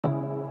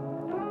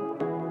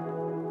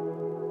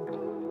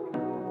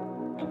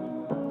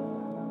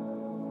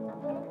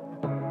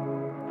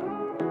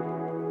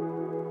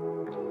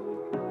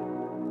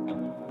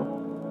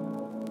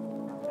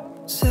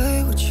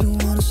Say what you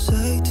wanna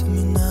say to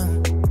me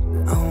now.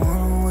 I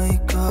wanna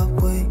wake up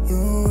with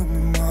you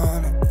in the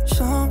morning.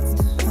 Show me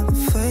there's nothing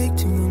fake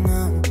to me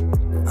now.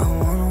 I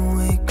wanna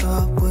wake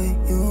up with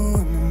you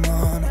in the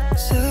morning.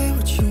 Say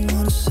what you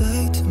wanna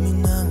say to me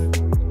now.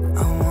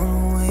 I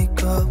wanna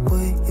wake up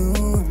with you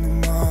in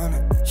the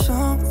morning.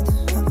 Show me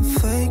there's nothing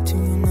fake to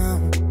me now.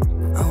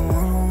 I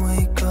wanna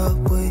wake up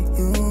with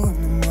you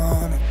in the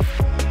morning.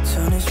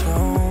 Turn this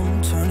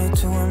room, turn it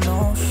to an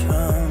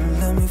ocean.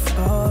 Let me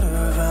float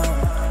around.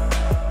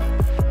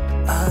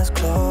 Eyes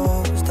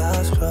closed,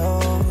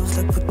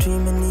 like we're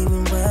dreaming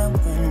even when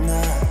we're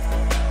not.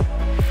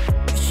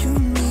 You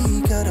and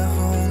me got a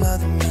whole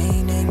other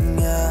meaning,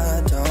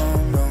 I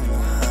don't know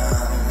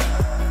how.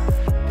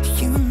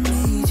 You and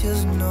me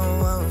just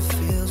know how it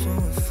feels when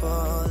we're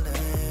falling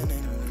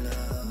in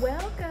love.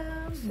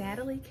 Welcome,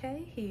 Natalie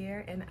K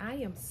here, and I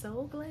am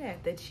so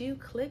glad that you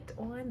clicked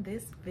on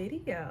this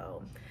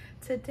video.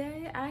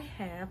 Today I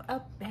have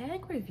a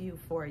bag review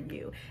for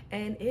you,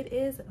 and it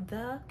is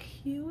the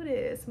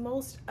cutest,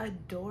 most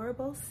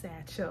adorable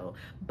satchel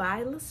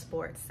by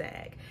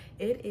LeSportsac.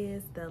 It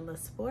is the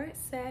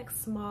LeSportsac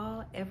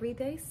Small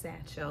Everyday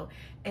Satchel,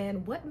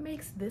 and what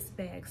makes this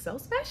bag so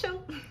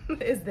special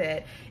is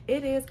that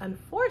it is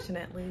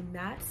unfortunately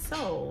not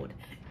sold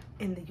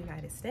in the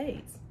United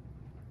States.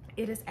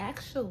 It is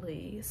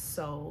actually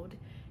sold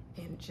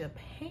in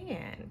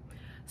Japan.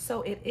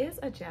 So it is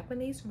a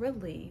Japanese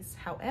release.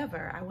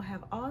 However, I will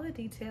have all the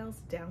details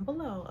down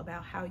below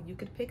about how you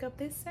could pick up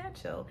this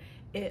satchel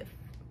if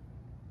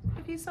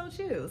you so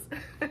choose.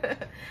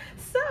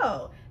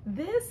 So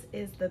this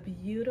is the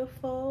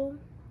beautiful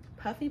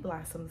Puffy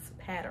Blossoms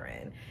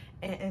pattern,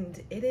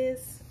 and it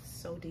is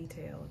so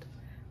detailed.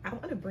 I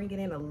want to bring it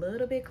in a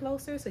little bit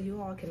closer so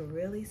you all can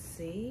really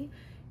see.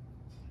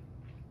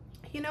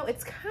 You know,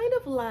 it's kind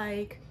of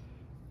like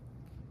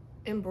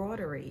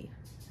embroidery.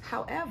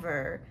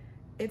 However,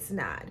 it's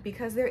not,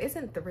 because there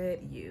isn't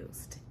thread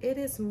used. It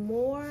is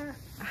more,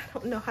 I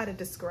don't know how to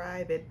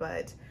describe it,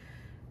 but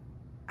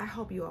I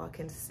hope you all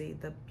can see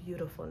the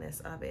beautifulness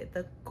of it,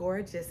 the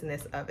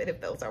gorgeousness of it, if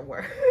those are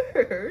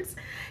words.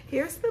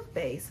 Here's the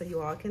base so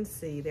you all can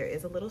see. There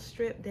is a little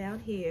strip down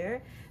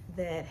here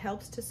that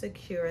helps to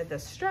secure the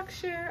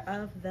structure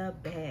of the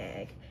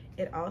bag.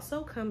 It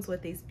also comes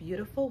with these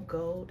beautiful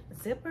gold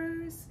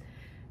zippers.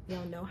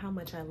 Y'all know how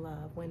much I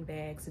love when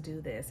bags do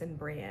this, and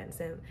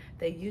brands, and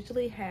they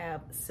usually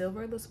have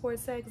silver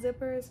LeSportsac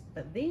zippers,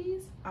 but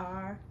these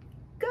are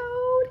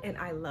gold, and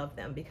I love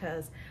them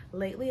because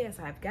lately, as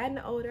I've gotten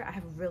older, I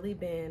have really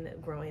been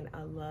growing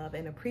a love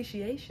and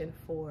appreciation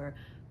for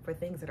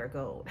things that are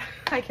gold.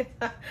 I guess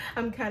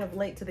I'm kind of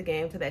late to the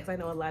game to that, because I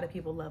know a lot of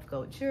people love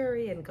gold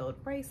jewelry and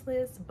gold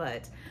bracelets,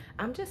 but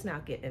I'm just now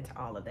getting into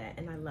all of that,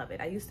 and I love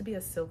it. I used to be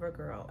a silver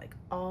girl like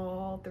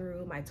all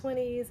through my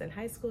 20s and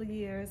high school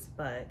years,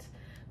 but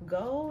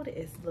gold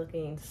is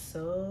looking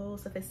so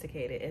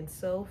sophisticated and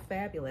so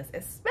fabulous,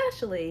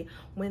 especially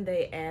when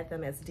they add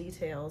them as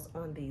details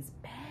on these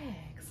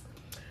bags.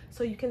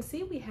 So you can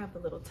see we have the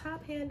little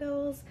top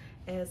handles,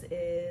 as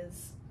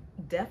is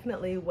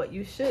definitely what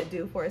you should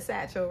do for a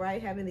satchel,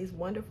 right? Having these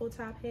wonderful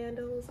top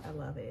handles. I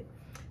love it.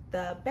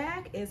 The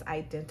back is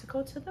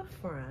identical to the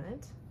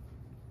front,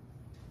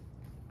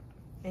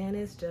 and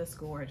it's just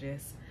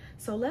gorgeous.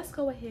 So let's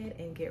go ahead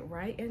and get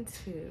right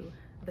into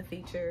the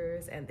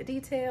features and the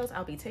details.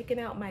 I'll be taking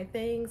out my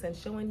things and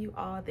showing you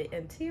all the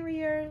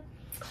interior.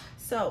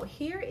 So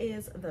here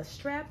is the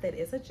strap that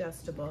is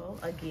adjustable,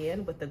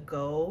 again with the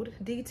gold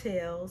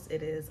details.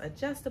 It is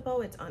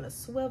adjustable, it's on a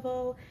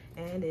swivel,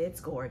 and it's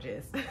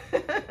gorgeous.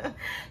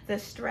 The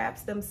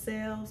straps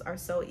themselves are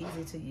so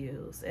easy to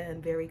use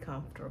and very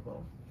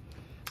comfortable.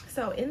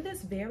 So in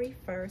this very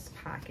first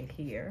pocket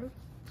here,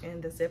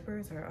 and the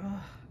zippers are,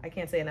 oh, I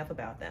can't say enough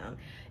about them.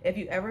 If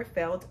you ever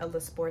felt a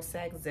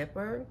LeSportsac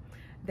zipper,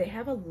 they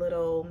have a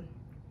little,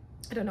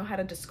 I don't know how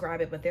to describe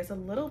it, but there's a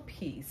little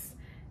piece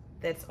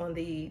that's on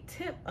the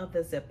tip of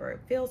the zipper. It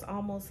feels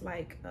almost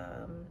like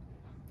a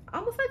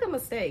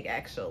mistake,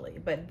 actually,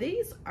 but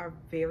these are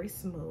very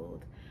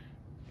smooth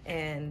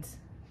and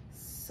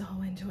so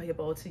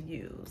enjoyable to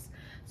use.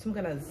 So I'm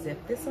gonna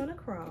zip this on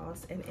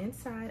across, and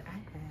inside I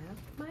have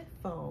my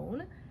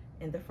phone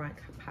in the front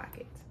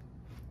pocket.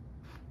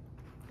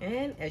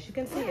 And as you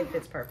can see, it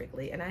fits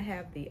perfectly. And I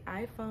have the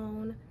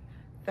iPhone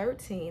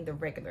 13, the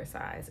regular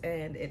size,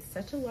 and it's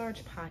such a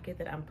large pocket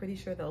that I'm pretty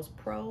sure those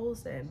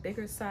Pros and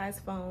bigger size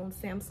phones,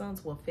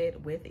 Samsungs, will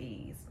fit with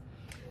ease.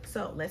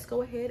 So let's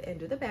go ahead and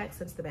do the back,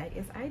 since the bag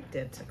is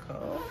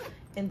identical.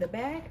 In the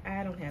back,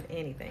 I don't have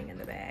anything in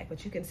the bag,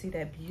 but you can see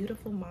that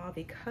beautiful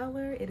mauve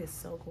color. It is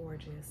so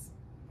gorgeous,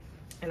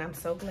 and I'm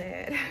so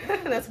glad.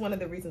 That's one of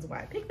the reasons why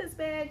I picked this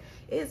bag,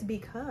 is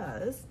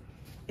because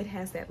it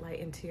has that light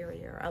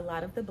interior. A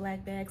lot of the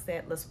black bags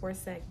that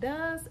LeSportsac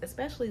does,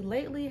 especially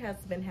lately, has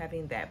been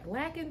having that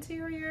black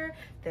interior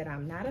that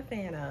I'm not a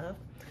fan of.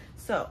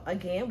 So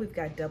again, we've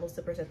got double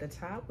zippers at the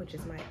top, which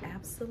is my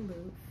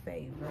absolute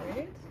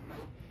favorite.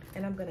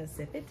 And I'm gonna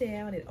zip it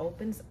down. It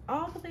opens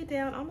all the way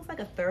down, almost like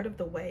a third of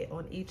the way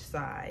on each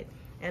side.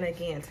 And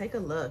again, take a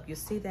look. You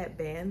see that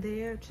band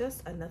there?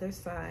 Just another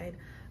sign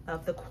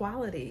of the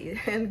quality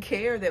and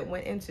care that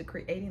went into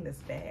creating this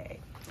bag.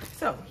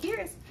 So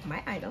here's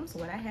my items,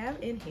 what I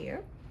have in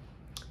here.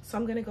 So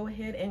I'm gonna go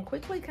ahead and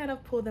quickly kind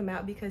of pull them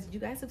out because you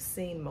guys have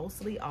seen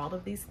mostly all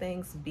of these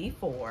things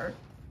before.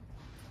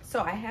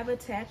 So I have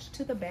attached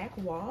to the back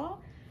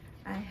wall,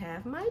 I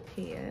have my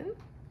pen.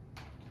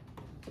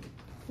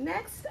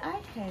 Next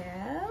I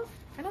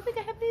don't think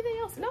I have anything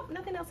else. Nope,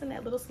 nothing else in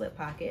that little slip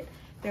pocket.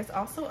 There's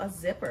also a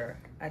zipper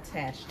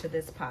attached to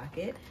this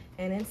pocket.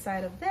 And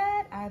inside of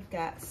that, I've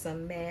got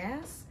some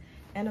masks.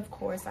 And of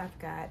course, I've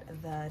got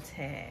the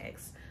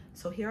tags.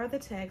 So here are the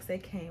tags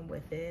that came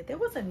with it. There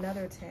was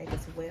another tag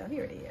as well.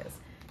 Here it is.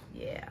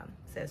 Yeah,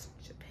 it says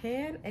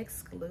Japan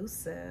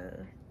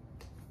exclusive.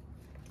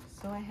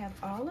 So I have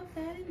all of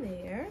that in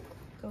there.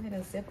 Go ahead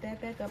and zip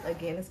that back up.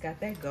 Again, it's got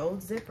that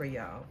gold zipper,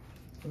 y'all.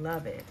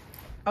 Love it.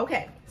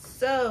 Okay,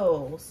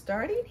 so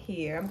starting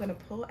here, I'm gonna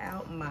pull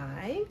out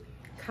my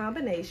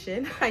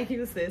combination. I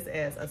use this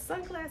as a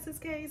sunglasses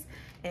case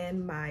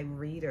and my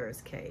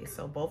reader's case.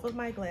 So both of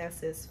my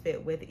glasses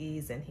fit with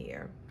ease in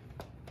here.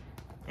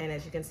 And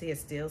as you can see, it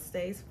still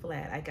stays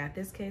flat. I got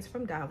this case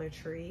from Dollar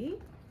Tree.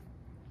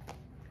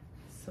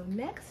 So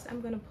next,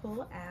 I'm gonna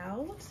pull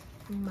out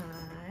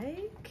my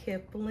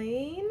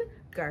Kipling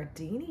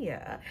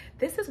Gardenia.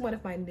 This is one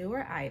of my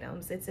newer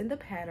items. It's in the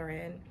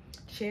pattern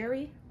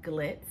Cherry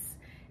Glitz.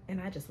 And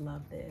I just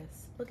love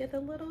this. Look at the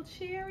little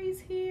cherries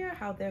here,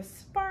 how they're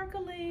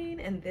sparkling.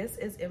 And this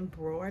is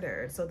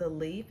embroidered. So the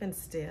leaf and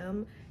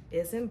stem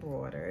is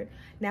embroidered.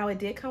 Now it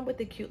did come with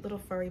the cute little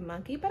furry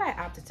monkey, but I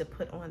opted to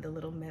put on the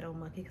little metal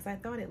monkey because I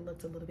thought it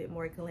looked a little bit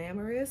more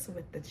glamorous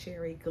with the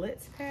cherry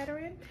glitz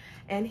pattern.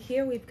 And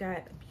here we've got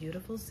a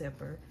beautiful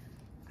zipper.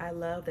 I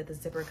love that the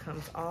zipper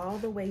comes all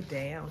the way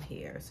down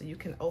here. So you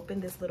can open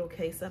this little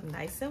case up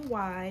nice and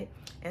wide,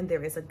 and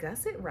there is a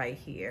gusset right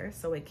here,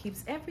 so it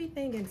keeps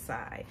everything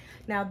inside.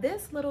 Now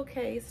this little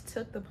case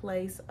took the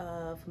place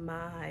of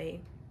my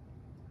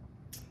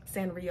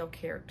Sanrio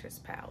characters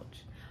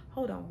pouch.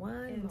 Hold on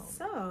one.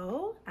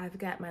 So I've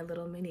got my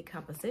little mini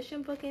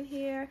composition book in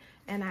here,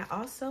 and I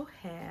also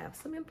have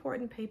some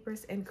important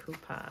papers and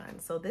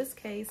coupons. So this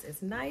case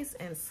is nice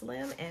and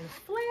slim and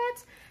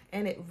flat,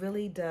 and it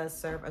really does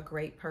serve a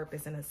great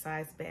purpose in a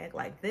size bag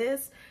like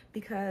this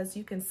because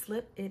you can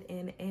slip it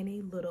in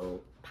any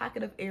little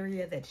pocket of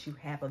area that you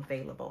have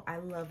available. I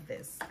love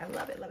this. I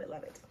love it, love it,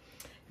 love it.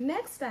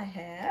 Next I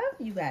have,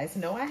 you guys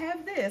know I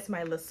have this,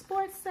 my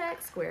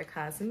LeSportsac Square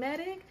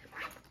Cosmetic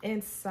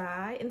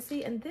inside. And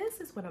see, and this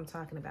is what I'm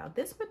talking about.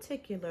 This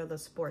particular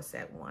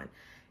LeSportsac one,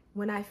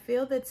 when I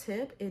feel the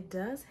tip, it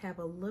does have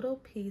a little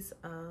piece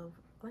of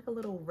like a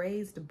little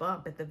raised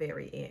bump at the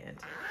very end.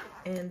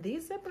 And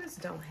these zippers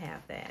don't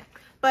have that.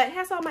 But it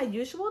has all my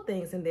usual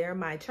things in there.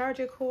 My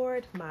charger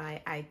cord,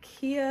 my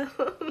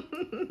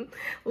IKEA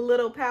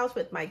little pouch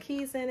with my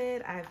keys in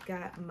it. I've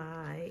got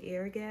my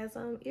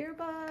Eargasm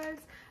earbuds.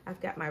 I've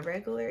got my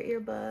regular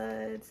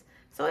earbuds.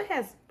 So it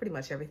has pretty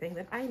much everything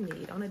that I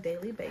need on a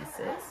daily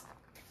basis.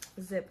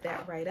 Zip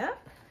that right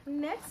up.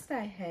 Next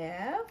I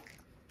have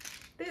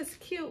this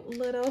cute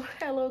little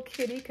Hello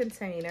Kitty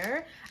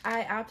container.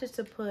 I opted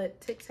to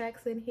put Tic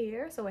Tacs in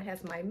here, so it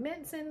has my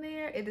mints in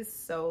there. It is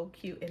so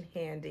cute and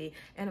handy.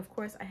 And of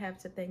course, I have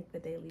to thank the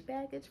Daily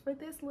Baggage for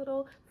this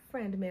little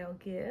friend mail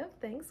gift.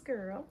 Thanks,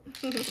 girl.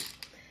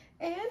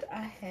 And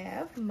I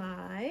have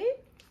my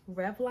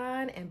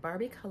Revlon and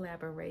Barbie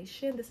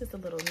collaboration. This is the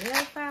little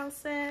nail file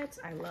set.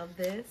 I love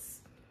this.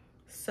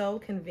 So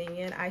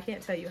convenient. I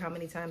can't tell you how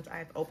many times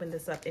I've opened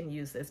this up and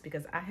used this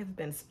because I have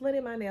been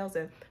splitting my nails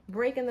and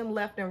breaking them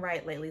left and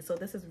right lately. So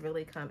this has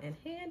really come in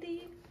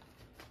handy.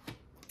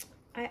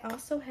 I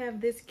also have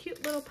this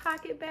cute little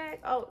pocket bag.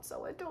 Oh, it's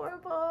so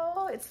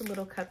adorable. It's a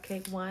little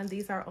cupcake one.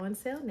 These are on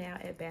sale now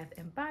at Bath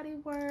 & Body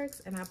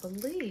Works. And I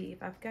believe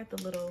I've got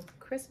the little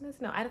Christmas.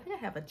 No, I don't think I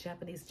have a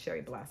Japanese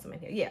cherry blossom in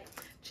here. Yeah,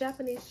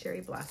 Japanese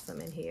cherry blossom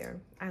in here.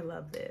 I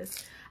love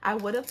this. I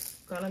would have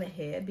gone on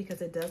ahead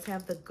because it does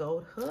have the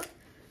gold hook.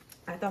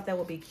 I thought that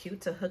would be cute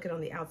to hook it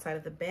on the outside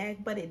of the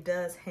bag, but it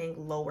does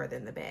hang lower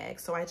than the bag.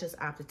 So I just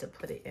opted to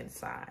put it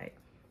inside.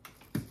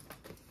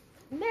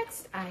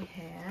 Next, I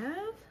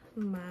have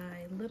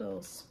my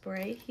little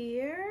spray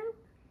here.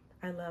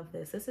 I love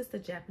this. This is the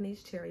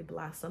Japanese Cherry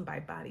Blossom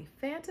by Body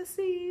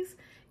Fantasies.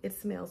 It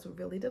smells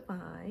really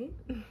divine.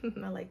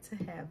 I like to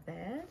have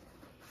that.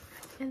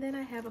 And then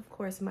I have, of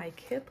course, my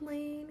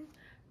Kipling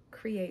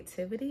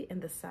Creativity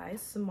in the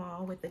size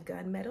small with the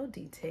gunmetal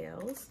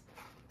details.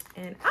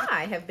 And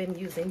I have been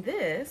using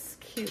this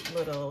cute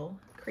little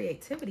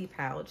creativity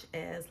pouch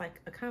as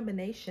like a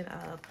combination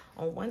of,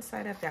 on one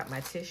side I've got my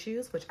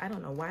tissues, which I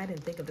don't know why I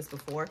didn't think of this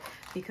before,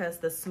 because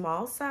the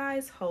small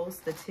size holds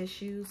the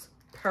tissues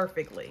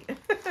perfectly.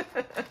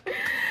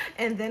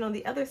 And then on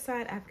the other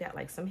side I've got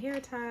like some hair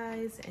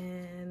ties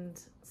and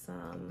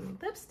some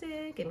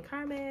lipstick and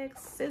Carmex,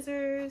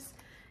 scissors.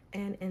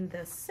 And in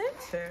the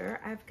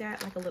center, I've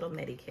got like a little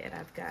medi kit.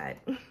 I've got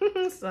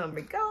some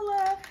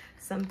Ricola,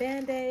 some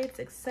Band-Aids,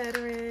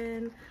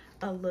 etc.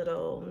 a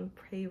little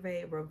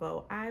Privé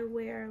Revaux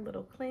eyewear,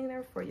 little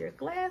cleaner for your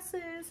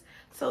glasses.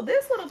 So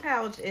this little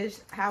pouch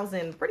is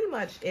housing pretty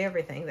much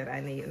everything that I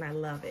need, and I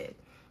love it.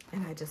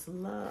 And I just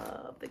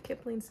love the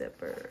Kipling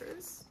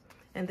zippers.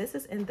 And this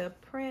is in the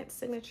print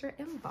signature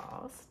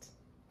embossed.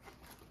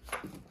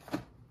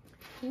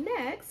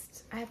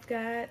 Next, I've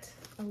got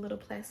a little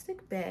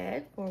plastic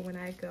bag for when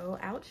I go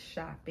out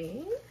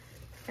shopping.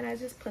 And I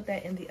just put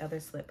that in the other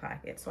slip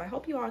pocket. So I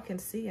hope you all can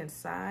see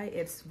inside.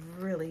 It's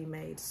really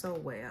made so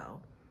well.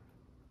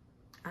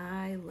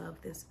 I love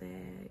this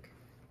bag.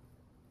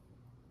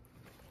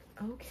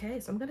 Okay,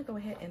 so I'm gonna go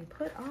ahead and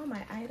put all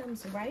my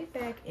items right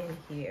back in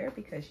here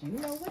because you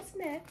know what's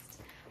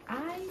next.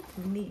 I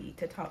need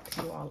to talk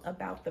to you all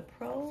about the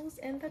pros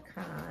and the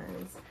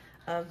cons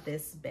of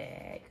this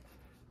bag.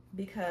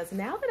 Because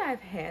now that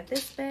I've had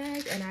this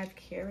bag and I've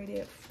carried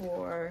it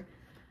for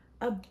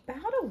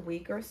about a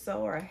week or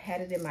so, or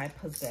had it in my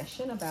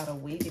possession about a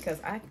week, because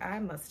I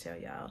must tell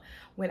y'all,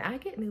 when I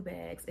get new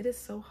bags, it is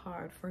so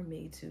hard for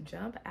me to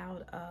jump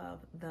out of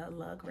the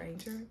Lug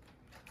Ranger.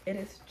 It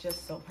is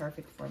just so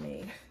perfect for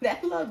me.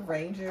 That Lug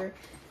Ranger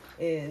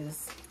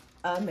is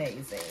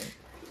amazing.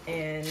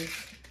 And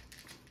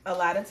a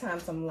lot of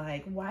times I'm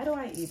like, why do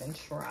I even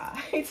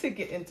try to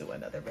get into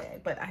another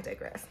bag? But I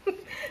digress.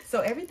 So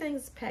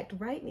everything's packed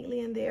right neatly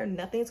in there.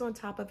 Nothing's on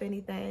top of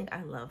anything.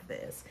 I love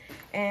this.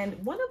 And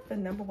one of the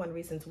 #1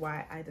 reasons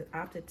why I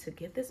opted to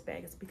get this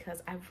bag is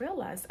because I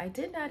realized I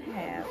did not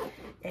have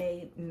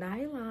a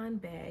nylon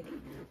bag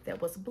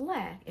that was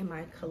black in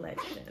my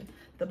collection.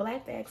 The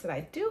black bags that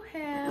I do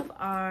have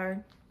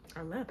are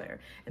leather,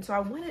 and so I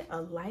wanted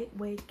a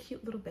lightweight,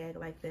 cute little bag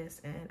like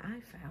this, and I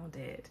found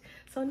it.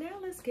 So now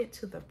let's get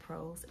to the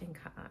pros and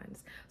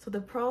cons. So the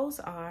pros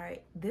are,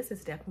 this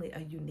is definitely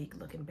a unique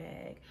looking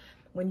bag.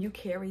 When you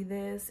carry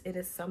this, it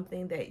is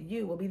something that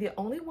you will be the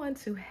only one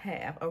to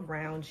have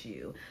around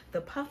you.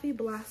 The puffy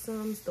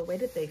blossoms, the way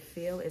that they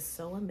feel is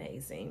so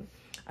amazing.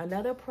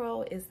 Another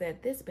pro is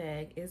that this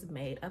bag is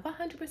made of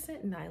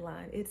 100%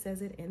 nylon. It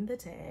says it in the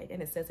tag,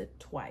 and it says it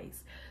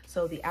twice.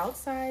 So the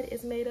outside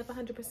is made of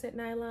 100%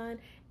 nylon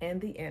and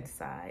the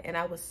inside. And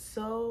I was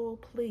so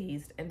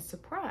pleased and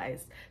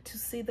surprised to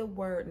see the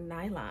word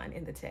nylon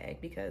in the tag,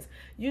 because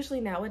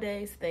usually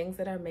nowadays things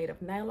that are made of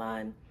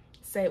nylon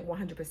say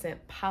 100%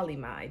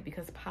 polyamide,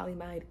 because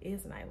polyamide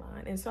is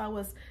nylon. And so I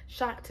was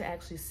shocked to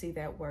actually see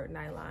that word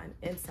nylon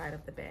inside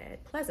of the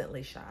bag,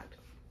 pleasantly shocked.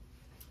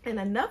 And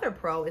another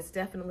pro is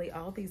definitely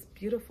all these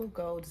beautiful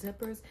gold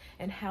zippers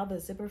and how the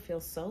zipper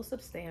feels so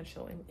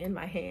substantial in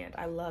my hand.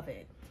 I love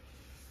it.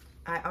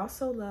 I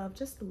also love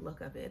just the look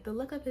of it. The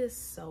look of it is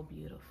so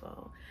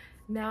beautiful.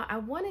 Now I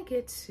want to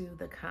get to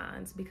the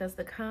cons, because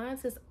the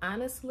cons is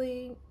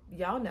honestly,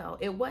 y'all know,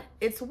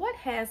 it's what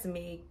has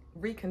me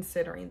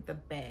reconsidering the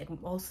bag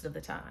most of the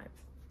time.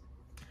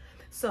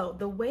 So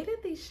the way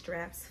that these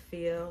straps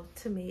feel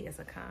to me is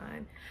a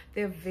con.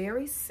 They're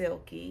very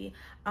silky.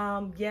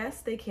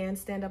 Yes, they can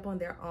stand up on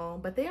their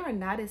own, but they are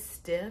not as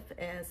stiff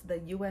as the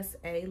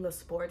USA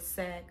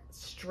LeSportsac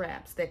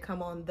straps that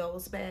come on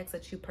those bags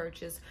that you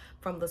purchase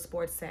from the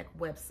LeSportsac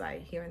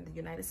website here in the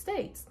United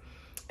States.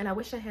 And I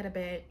wish I had a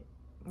bag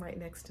right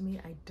next to me.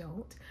 I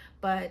don't,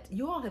 but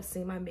you all have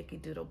seen my Mickey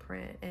Doodle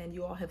print, and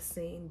you all have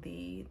seen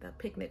the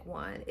picnic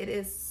one. It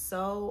is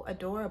so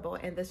adorable,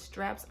 and the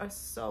straps are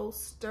so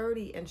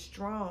sturdy and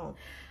strong.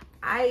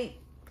 I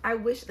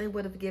wish they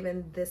would have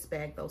given this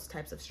bag those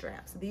types of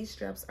straps. These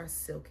straps are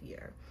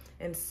silkier,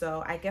 and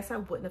so I guess I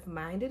wouldn't have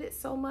minded it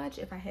so much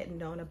if I hadn't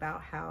known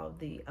about how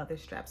the other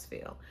straps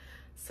feel.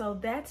 So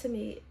that, to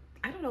me,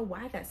 I don't know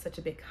why that's such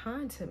a big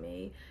con to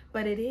me,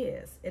 but it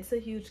is. It's a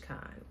huge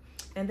con.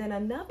 And then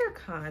another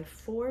con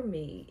for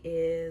me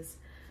is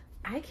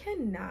I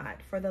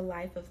cannot, for the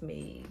life of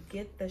me,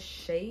 get the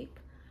shape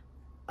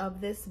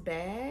of this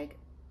bag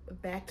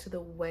back to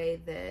the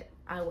way that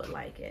I would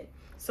like it.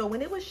 So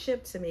when it was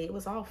shipped to me, it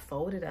was all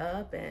folded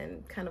up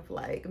and kind of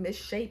like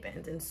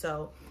misshapen. And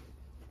so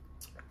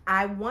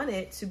I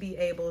wanted to be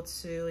able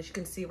to, as you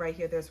can see right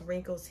here, there's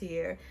wrinkles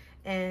here.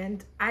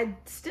 And I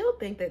still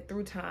think that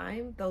through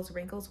time, those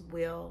wrinkles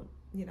will,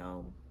 you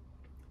know,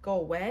 go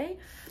away,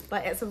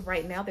 but as of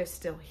right now, they're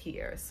still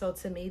here. So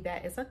to me,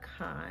 that is a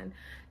con.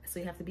 So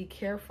you have to be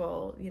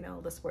careful, you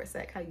know,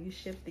 LeSportsac, how you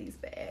ship these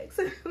bags.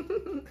 But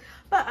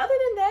other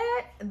than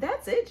that,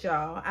 that's it,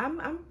 y'all.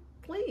 I'm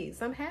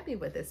pleased. I'm happy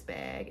with this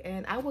bag,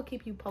 and I will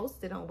keep you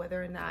posted on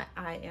whether or not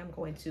I am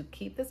going to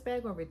keep this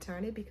bag or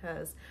return it,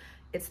 because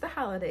it's the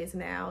holidays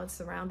now.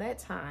 It's around that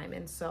time,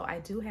 and so I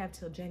do have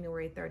till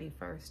January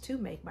 31st to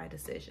make my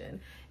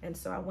decision. And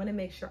so I want to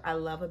make sure I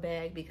love a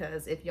bag,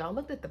 because if y'all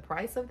looked at the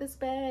price of this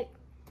bag,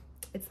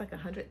 it's like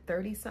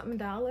 $130 something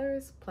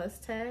plus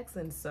tax,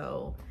 and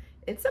so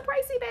it's a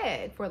pricey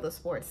bag for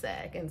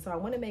LeSportsac. And so I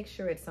want to make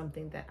sure it's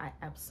something that I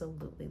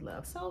absolutely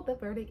love. So the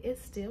verdict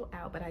is still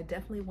out, but I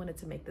definitely wanted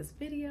to make this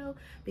video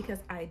because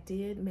I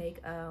did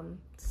make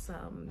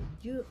some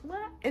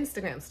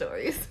Instagram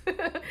stories.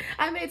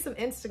 I made some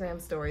Instagram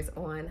stories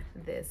on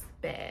this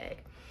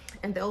bag,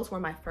 and those were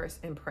my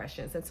first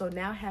impressions. And so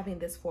now having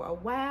this for a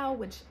while,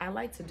 which I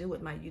like to do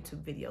with my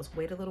YouTube videos,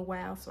 wait a little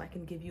while so I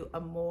can give you a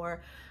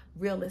more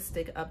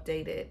realistic,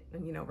 updated,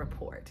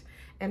 report.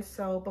 And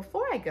so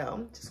before I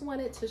go, just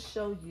wanted to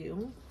show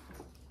you,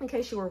 in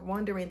case you were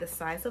wondering the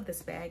size of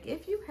this bag,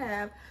 if you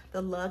have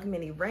the Lug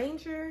Mini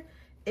Ranger,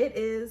 it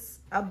is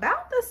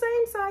about the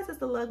same size as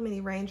the Lug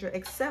Mini Ranger,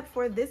 except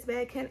for this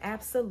bag can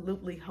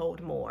absolutely hold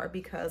more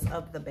because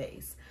of the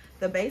base.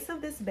 The base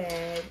of this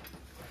bag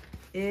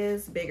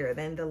is bigger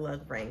than the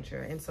Lug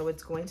Ranger, and so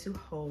it's going to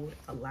hold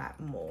a lot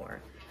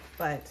more.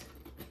 But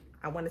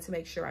I wanted to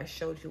make sure I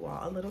showed you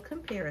all a little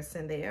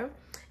comparison there.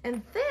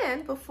 And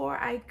then before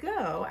I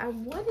go, I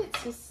wanted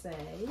to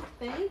say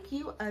thank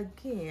you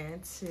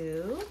again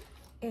to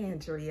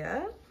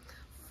Andrea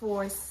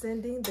for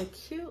sending the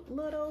cute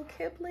little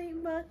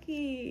Kipling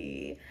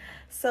monkey.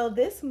 So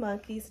this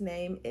monkey's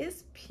name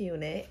is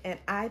Punit, and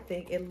I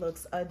think it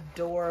looks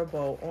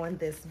adorable on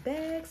this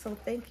bag. So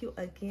thank you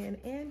again,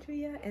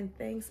 Andrea, and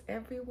thanks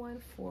everyone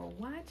for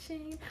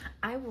watching.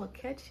 I will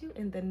catch you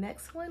in the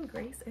next one.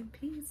 Grace and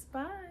peace.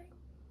 Bye.